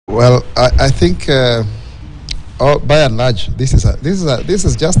Well, I think by and large, this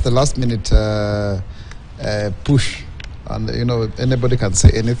is just the last minute push, and anybody can say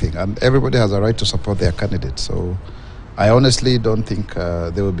anything, and everybody has a right to support their candidate. So I honestly don't think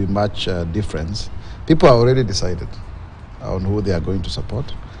there will be much difference. People are already decided on who they are going to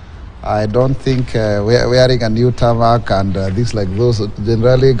support. I don't think wearing a new tarmac and things like those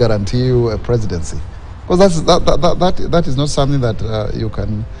generally guarantee you a presidency, because that is not something that you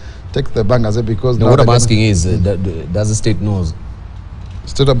can take the bank as it, because no, what I'm asking is, does the state knows?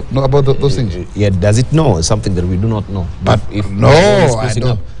 State know about those things? Yeah, does it know something that we do not know? But if no, I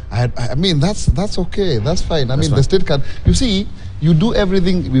don't. I mean, that's okay. That's fine. I mean, the state can. You see, you do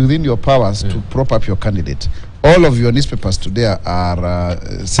everything within your powers to prop up your candidate. All of your newspapers today are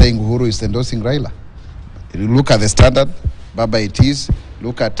saying Uhuru is endorsing Raila. You look at the Standard, Baba it is.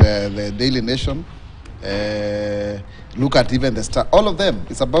 Look at the Daily Nation. Look at even the Star. All of them.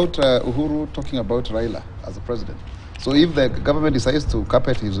 It's about Uhuru talking about Raila as a president. So if the government decides to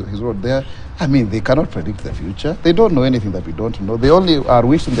carpet his road there, I mean, they cannot predict the future. They don't know anything that we don't know. They only are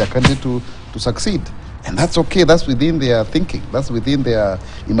wishing their candidate to succeed. And that's okay. That's within their thinking. That's within their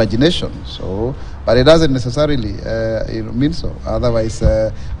imagination. So, but it doesn't necessarily mean so. Otherwise,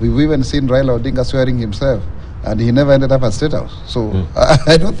 we've even seen Raila Odinga swearing himself, and he never ended up at State House. So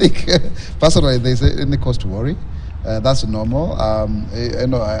I don't think, personally, there's any cause to worry. That's normal.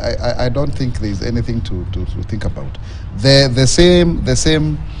 I don't think there's anything to think about. The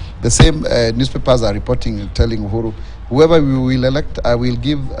same newspapers are reporting, telling Uhuru, whoever we will elect, I will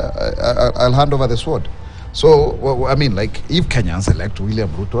give. I'll hand over the sword. So well, I mean, like, if Kenyans elect William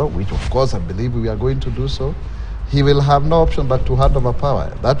Ruto, which of course I believe we are going to do so, he will have no option but to hand over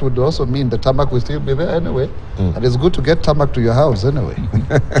power. That would also mean the tarmac will still be there anyway, and it's good to get tarmac to your house anyway.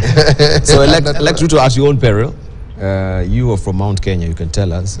 So elect Ruto at your own peril. You are from Mount Kenya, you can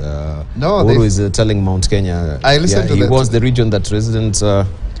tell us. No, Uhuru is telling Mount Kenya, I listened to he that. wants the region that residents,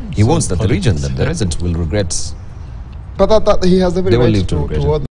 he wants that the region that the residents will regret. But that he has every right to